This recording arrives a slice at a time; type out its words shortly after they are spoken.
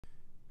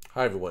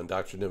Hi everyone,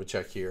 Dr.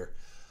 Nemechek here.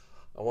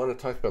 I want to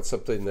talk about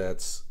something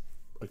that's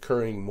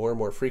occurring more and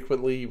more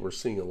frequently. We're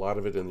seeing a lot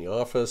of it in the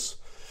office,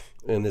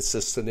 and it's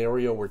this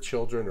scenario where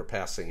children are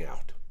passing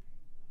out.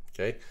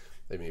 Okay?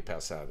 They may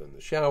pass out in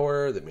the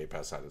shower, they may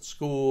pass out at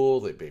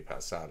school, they may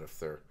pass out if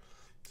they're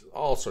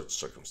all sorts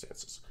of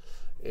circumstances.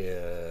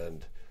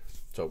 And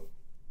so,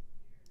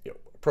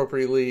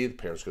 appropriately, the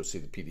parents go see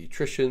the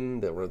pediatrician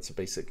that runs the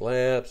basic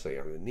labs. They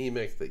are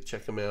anemic. They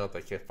check them out.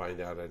 They can't find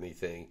out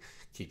anything.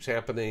 Keeps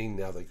happening.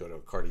 Now they go to a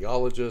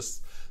cardiologist.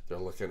 They're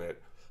looking at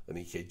an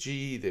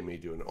EKG. They may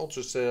do an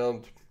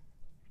ultrasound.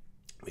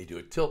 They do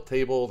a tilt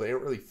table. They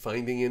aren't really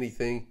finding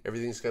anything.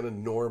 Everything's kind of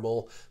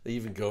normal. They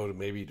even go to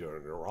maybe to a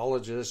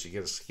neurologist. You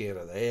get a scan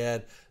of the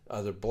head,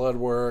 other blood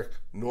work.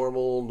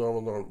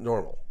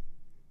 Normal.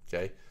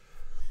 Okay?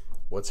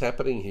 What's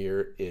happening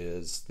here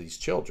is these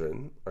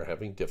children are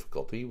having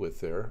difficulty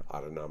with their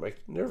autonomic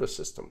nervous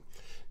system.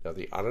 Now,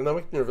 the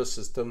autonomic nervous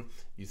system,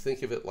 you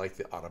think of it like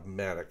the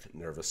automatic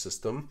nervous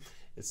system.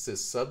 It's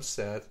this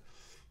subset,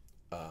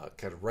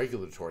 kind of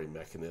regulatory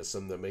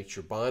mechanism that makes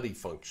your body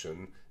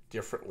function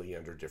differently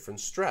under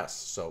different stress.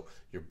 So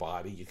your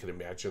body, you can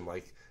imagine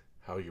like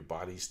how your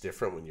body's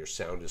different when you're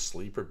sound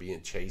asleep or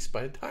being chased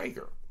by a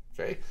tiger,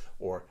 okay?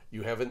 Or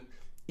you haven't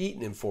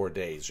eaten in 4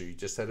 days, or you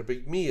just had a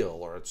big meal,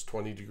 or it's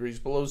 20 degrees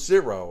below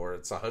zero, or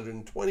it's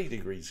 120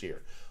 degrees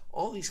here.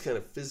 All these kind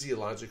of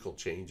physiological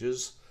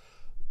changes,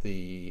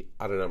 the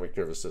autonomic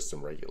nervous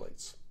system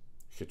regulates.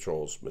 It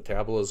controls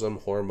metabolism,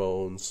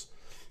 hormones,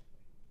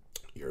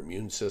 your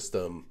immune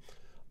system,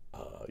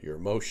 your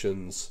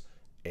emotions,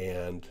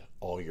 and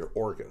all your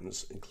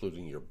organs,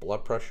 including your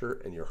blood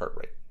pressure and your heart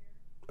rate.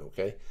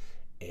 Okay?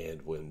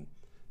 And when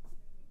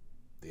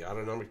the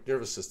autonomic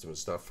nervous system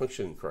is not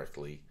functioning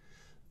correctly,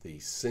 the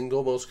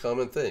single most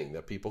common thing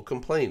that people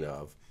complain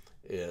of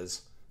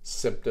is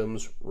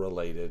symptoms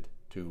related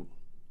to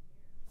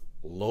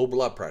low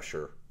blood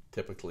pressure,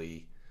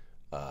 typically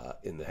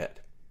in the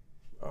head.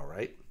 All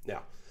right?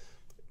 Now,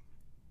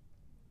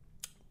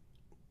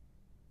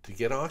 to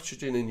get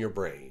oxygen in your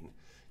brain,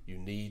 you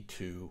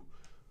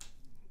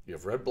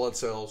have red blood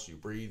cells, you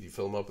breathe, you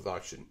fill them up with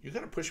oxygen. You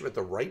got to push them at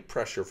the right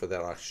pressure for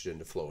that oxygen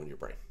to flow in your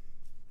brain.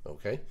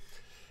 Okay?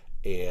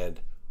 And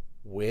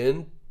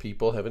when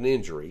people have an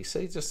injury,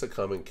 say just a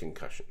common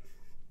concussion,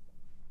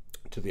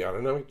 to the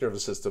autonomic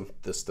nervous system,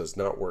 this does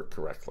not work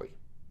correctly.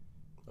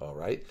 All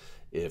right?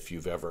 If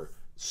you've ever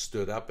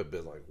stood up and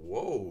been like,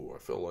 whoa, I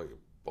feel like I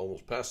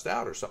almost passed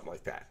out or something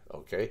like that.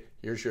 Okay?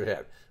 Here's your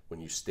head.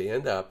 When you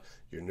stand up,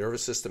 your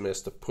nervous system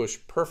has to push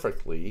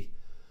perfectly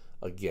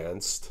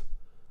against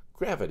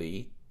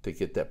gravity to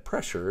get that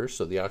pressure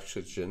so the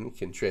oxygen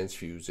can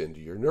transfuse into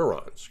your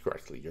neurons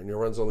correctly. Your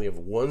neurons only have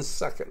 1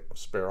 second of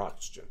spare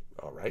oxygen,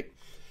 all right?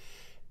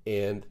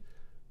 And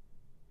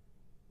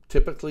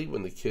typically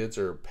when the kids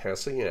are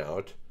passing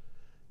out,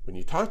 when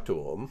you talk to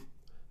them,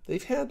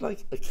 they've had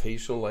like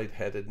occasional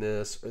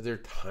lightheadedness, or they're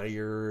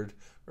tired,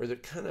 or they're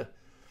kind of,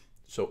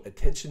 so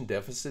attention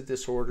deficit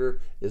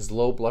disorder is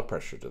low blood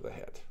pressure to the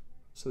head.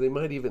 So they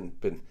might even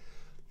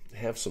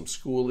have some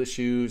school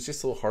issues,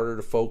 just a little harder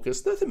to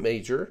focus, nothing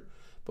major.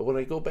 But when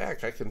I go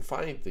back, I can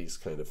find these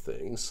kind of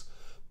things.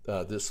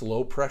 This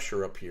low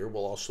pressure up here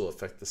will also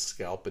affect the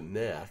scalp and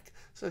neck.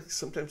 So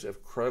sometimes they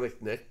have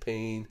chronic neck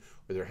pain,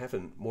 or they're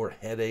having more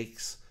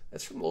headaches.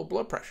 That's from low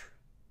blood pressure,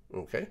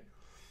 okay?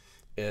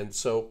 And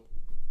so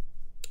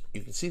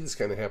you can see this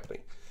kind of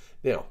happening.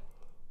 Now,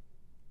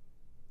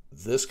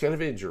 this kind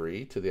of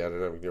injury to the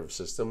autonomic nervous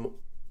system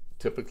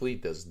typically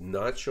does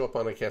not show up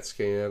on a CAT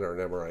scan or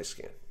an MRI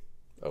scan,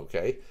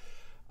 okay?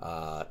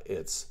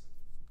 It's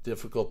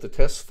difficult to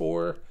test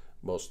for.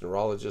 Most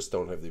neurologists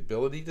don't have the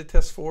ability to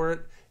test for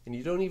it, and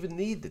you don't even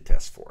need to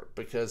test for it,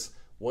 because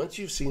once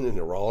you've seen a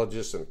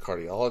neurologist and a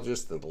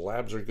cardiologist and the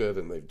labs are good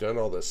and they've done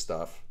all this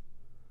stuff,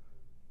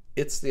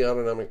 it's the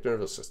autonomic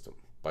nervous system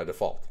by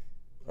default.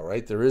 All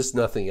right? There is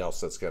nothing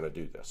else that's going to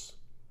do this.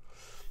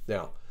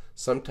 Now,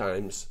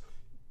 sometimes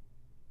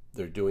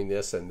they're doing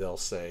this and they'll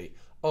say,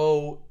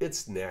 oh,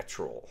 it's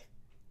natural.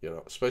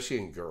 Especially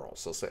in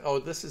girls. They'll say, oh,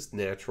 this is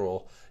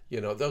natural.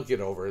 They'll get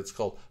over it. It's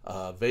called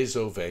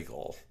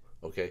vasovagal.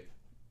 Okay?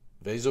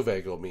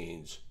 Vasovagal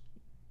means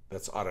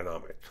that's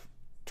autonomic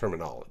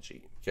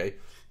terminology. Okay?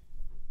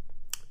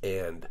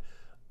 And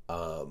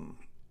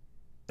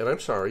I'm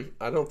sorry,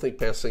 I don't think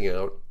passing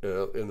out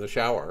in the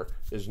shower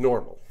is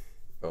normal.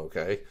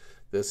 Okay?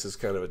 This is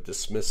kind of a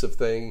dismissive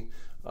thing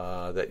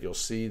that you'll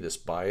see, this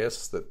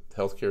bias that the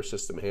healthcare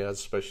system has,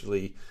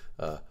 especially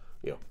to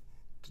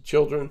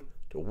children,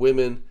 to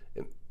women,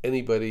 and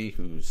anybody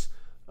who's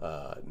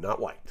not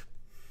white.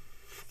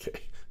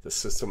 Okay, the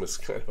system is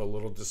kind of a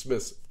little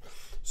dismissive.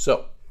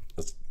 So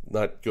let's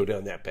not go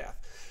down that path.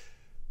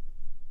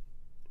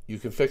 You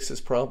can fix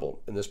this problem,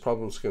 and this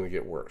problem is going to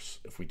get worse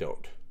if we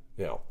don't.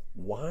 Now,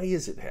 why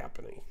is it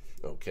happening?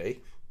 Okay,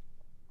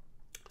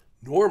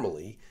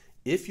 normally,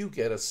 if you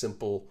get a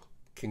simple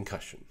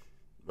concussion,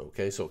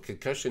 okay, so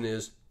concussion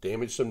is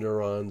damage some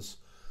neurons,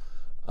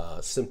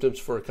 symptoms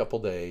for a couple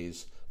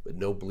days, but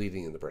no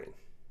bleeding in the brain.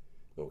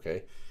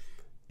 Okay,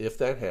 if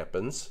that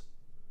happens,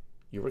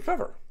 you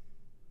recover.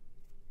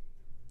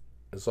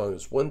 As long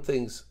as one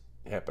thing's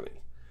happening,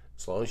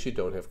 as long as you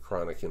don't have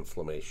chronic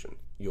inflammation,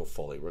 you'll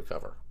fully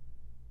recover.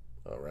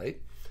 All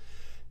right?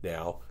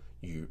 Now,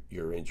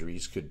 your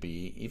injuries could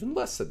be even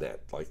less than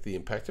that, like the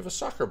impact of a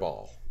soccer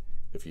ball.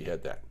 If you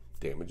had that,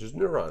 damages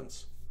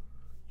neurons.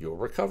 You'll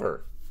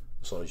recover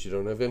as long as you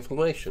don't have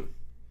inflammation.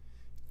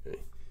 Okay?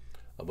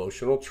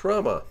 Emotional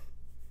trauma.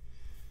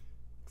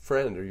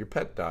 Friend or your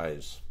pet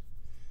dies.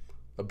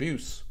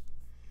 Abuse.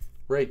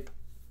 Rape.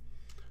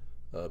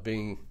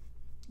 Being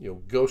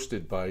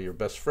ghosted by your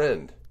best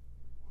friend.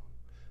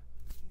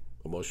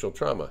 Emotional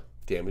trauma.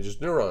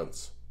 Damages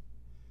neurons.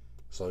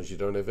 As long as you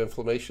don't have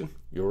inflammation,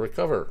 you'll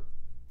recover.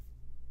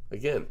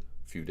 Again,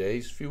 a few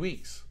days, few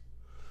weeks.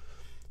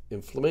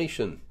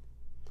 Inflammation.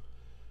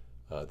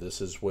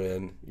 This is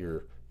when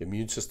your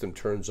immune system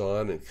turns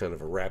on in kind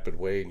of a rapid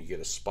way and you get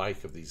a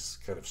spike of these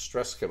kind of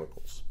stress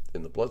chemicals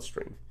in the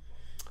bloodstream.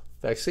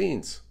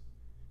 Vaccines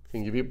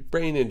can give you a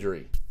brain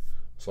injury.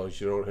 As long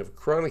as you don't have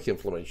chronic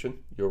inflammation,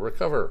 you'll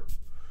recover.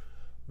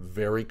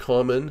 Very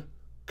common,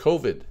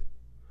 COVID.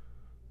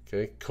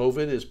 Okay,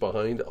 COVID is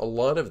behind a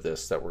lot of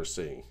this that we're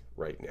seeing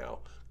right now.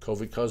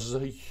 COVID causes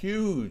a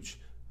huge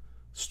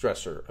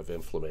stressor of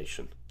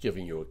inflammation,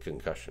 giving you a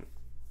concussion.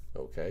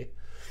 Okay,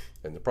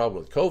 and the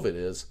problem with COVID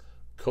is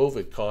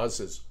COVID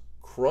causes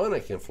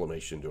chronic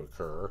inflammation to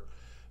occur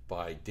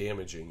by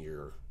damaging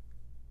your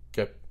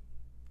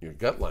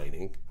gut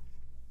lining,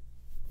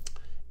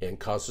 and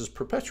causes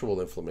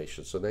perpetual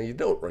inflammation. So now you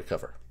don't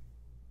recover.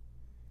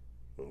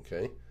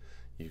 Okay,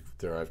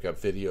 I've got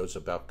videos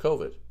about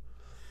COVID.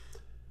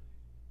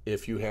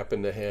 If you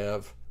happen to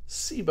have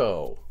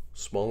SIBO,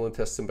 small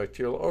intestine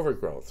bacterial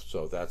overgrowth,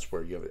 so that's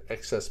where you have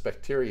excess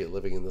bacteria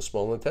living in the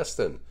small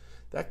intestine,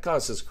 that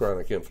causes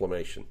chronic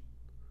inflammation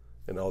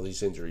and all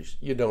these injuries.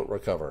 You don't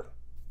recover.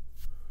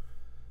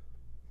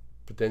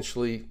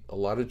 Potentially a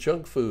lot of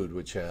junk food,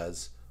 which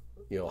has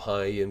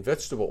high in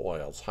vegetable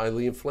oils,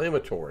 highly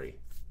inflammatory.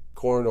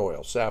 Corn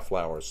oil,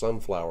 safflower,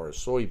 sunflower,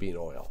 soybean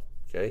oil.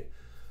 Okay,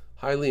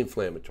 highly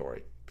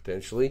inflammatory.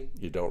 Potentially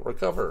you don't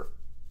recover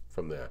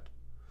from that.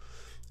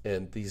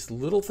 And these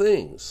little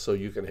things, so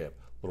you can have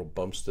little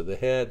bumps to the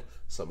head,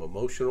 some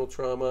emotional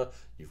trauma,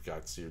 you've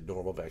got your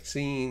normal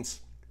vaccines.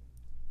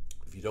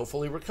 If you don't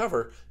fully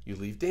recover, you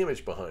leave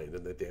damage behind,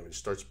 and the damage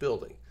starts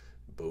building.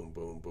 Boom,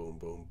 boom, boom,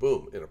 boom,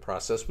 boom, in a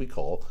process we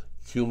call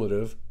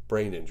cumulative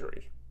brain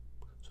injury.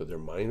 So they're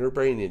minor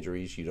brain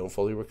injuries, you don't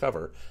fully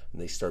recover,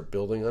 and they start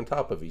building on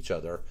top of each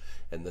other.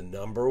 And the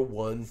number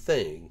one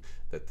thing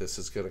that this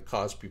is going to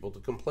cause people to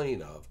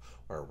complain of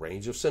are a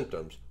range of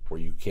symptoms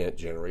where you can't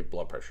generate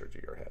blood pressure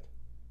to your head.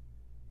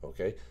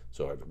 Okay,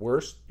 so at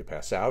worst, you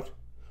pass out,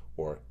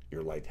 or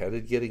you're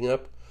lightheaded getting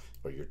up,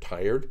 or you're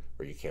tired,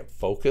 or you can't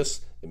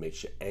focus. It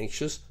makes you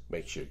anxious,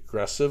 makes you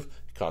aggressive,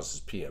 it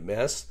causes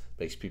PMS,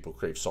 makes people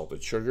crave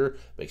salted sugar,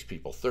 makes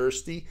people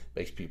thirsty,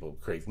 makes people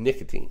crave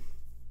nicotine.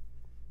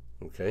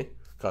 Okay,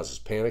 causes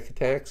panic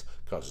attacks,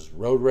 causes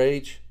road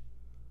rage.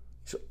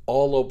 These are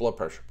all low blood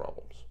pressure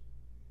problems.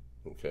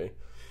 Okay,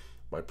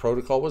 my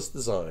protocol was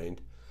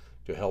designed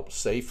to help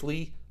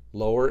safely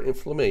lower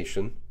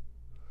inflammation,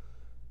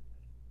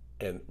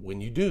 and when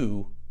you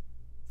do,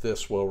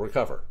 this will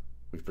recover.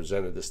 We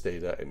presented this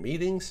data at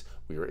meetings.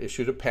 We were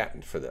issued a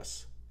patent for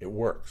this. It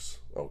works,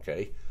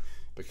 okay,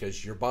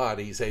 because your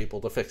body's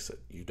able to fix it.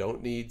 You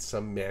don't need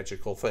some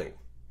magical thing.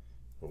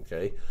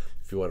 Okay,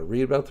 if you want to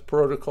read about the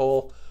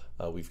protocol,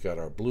 we've got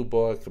our blue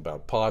book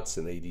about POTS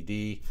and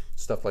ADD,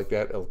 stuff like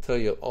that. It'll tell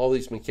you all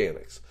these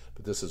mechanics.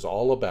 But this is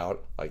all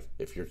about, like,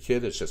 if your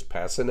kid is just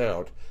passing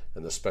out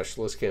and the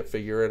specialist can't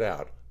figure it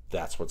out,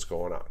 that's what's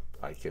going on.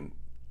 I can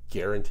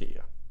guarantee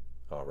you.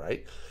 All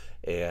right?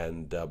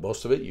 And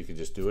most of it you can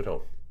just do at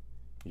home.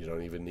 You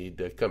don't even need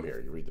to come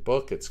here. You read the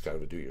book. It's kind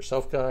of a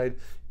do-it-yourself guide.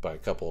 Buy a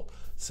couple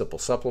simple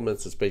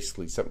supplements. It's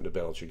basically something to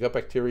balance your gut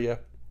bacteria.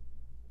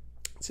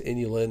 It's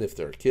inulin if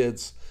they're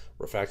kids,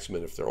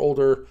 rifaximin if they're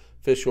older,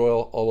 fish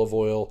oil, olive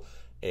oil,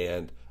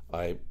 and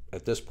I,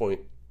 at this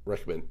point,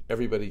 recommend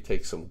everybody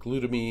take some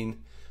glutamine,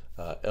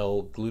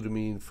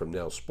 L-glutamine from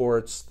Now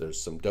Sports.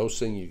 There's some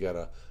dosing. You got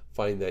to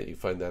find that. You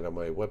find that on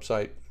my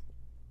website.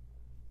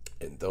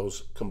 And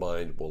those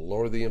combined will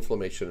lower the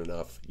inflammation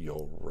enough,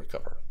 you'll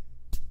recover.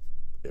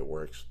 It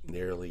works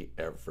nearly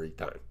every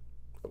time.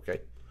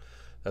 Okay?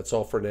 That's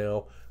all for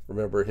now.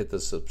 Remember, hit the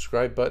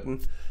subscribe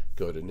button.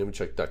 Go to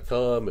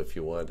Nemechek.com if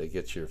you want to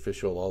get your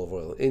fish oil, olive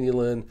oil, and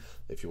inulin.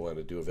 If you want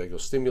to do a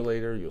vagal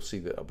stimulator, you'll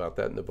see about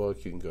that in the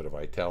book. You can go to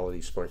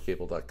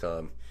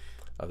VitalitySmartCable.com.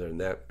 Other than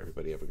that,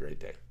 everybody have a great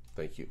day.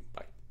 Thank you.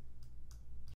 Bye.